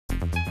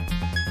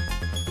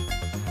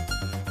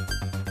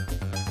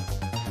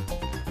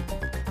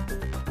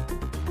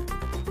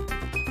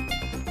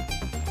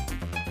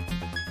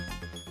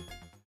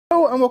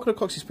Hello and welcome to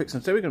Coxie's Picks,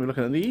 and today we're going to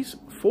be looking at these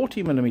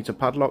 40mm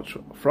padlocks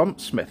from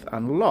Smith &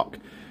 Locke.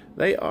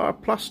 They are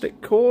plastic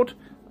cord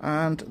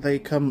and they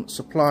come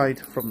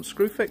supplied from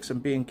Screwfix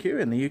and B&Q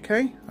in the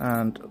UK,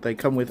 and they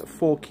come with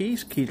 4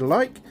 keys, keyed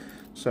alike,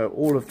 so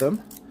all of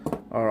them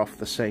are off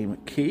the same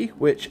key,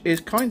 which is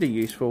kind of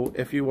useful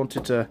if you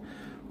wanted to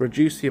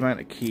reduce the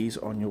amount of keys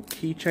on your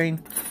keychain.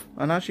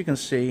 And as you can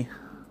see,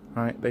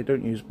 right, they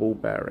don't use ball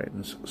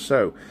bearings,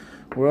 so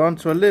we're on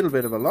to a little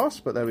bit of a loss,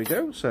 but there we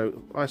go.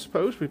 So I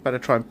suppose we better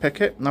try and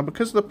pick it. Now,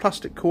 because of the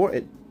plastic core,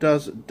 it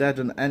does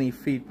deaden any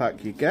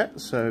feedback you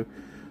get. So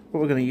what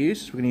we're going to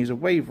use is we're going to use a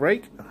wave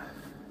rake,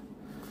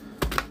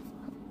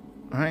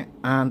 right,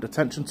 and a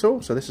tension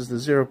tool. So this is the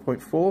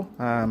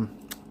 0.4.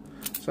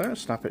 So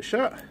snap it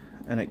shut,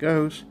 and it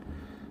goes.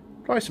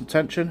 Apply some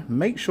tension.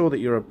 Make sure that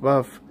you're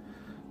above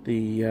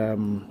the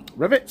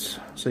rivets,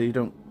 so you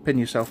don't pin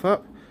yourself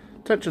up.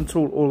 Tension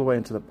tool all the way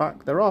into the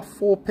back. There are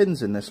 4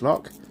 pins in this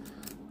lock.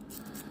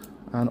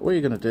 And all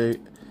you're going to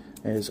do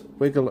is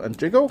wiggle and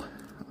jiggle,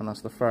 and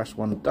that's the first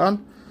one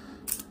done.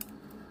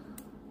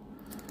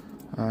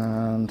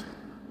 And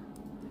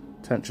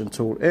tension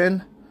tool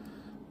in,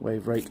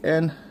 wave rake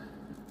in,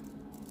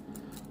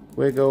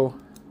 wiggle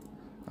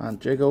and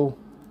jiggle.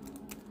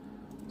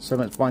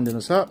 Something's binding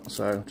us up,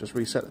 so just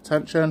reset the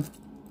tension,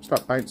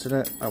 start bouncing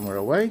it, and we're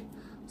away.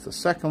 It's the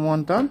second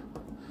one done,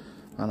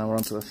 and then we're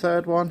on to the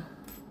third one,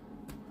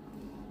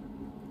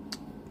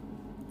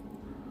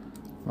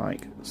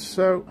 like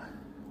so.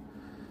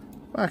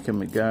 Back in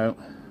we go.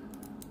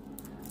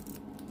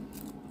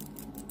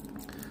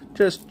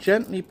 Just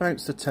gently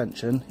bounce the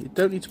tension. You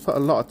don't need to put a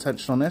lot of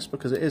tension on this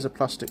because it is a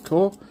plastic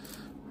core,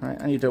 right,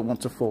 and you don't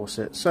want to force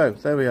it. So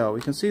there we are.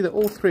 We can see that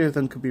all 3 of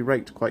them could be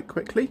raked quite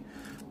quickly,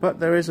 but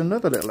there is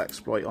another little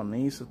exploit on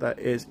these that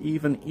is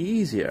even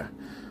easier,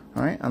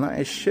 right, and that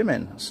is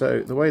shimming. So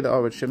the way that I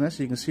would shim this,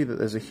 you can see that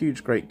there's a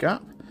huge great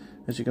gap.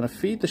 As you're going to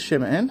feed the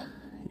shimmer in,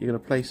 you're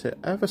going to place it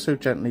ever so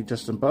gently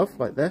just above,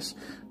 like this.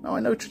 Now, I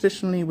know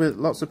traditionally with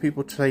lots of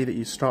people say that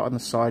you start on the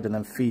side and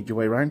then feed your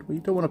way around. Well,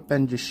 you don't want to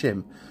bend your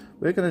shim.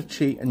 We're going to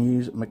cheat and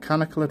use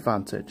mechanical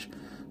advantage.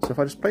 So if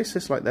I just place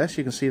this like this,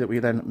 you can see that we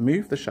then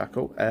move the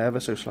shackle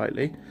ever so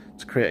slightly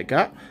to create a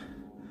gap.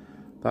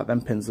 That then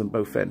pins them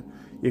both in.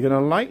 You're going to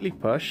lightly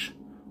push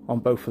on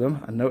both of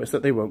them and notice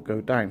that they won't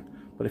go down.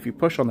 But if you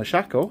push on the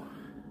shackle,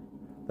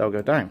 they'll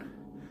go down.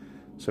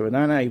 So we're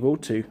then able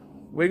to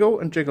wiggle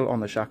and jiggle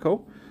on the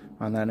shackle.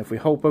 And then if we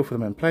hold both of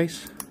them in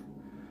place,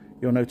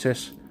 you'll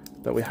notice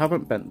that we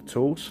haven't bent the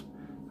tools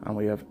and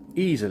we have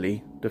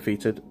easily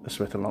defeated a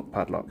Smith & Locke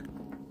padlock.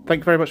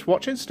 Thank you very much for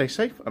watching, stay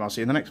safe, and I'll see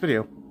you in the next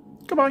video.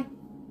 Goodbye!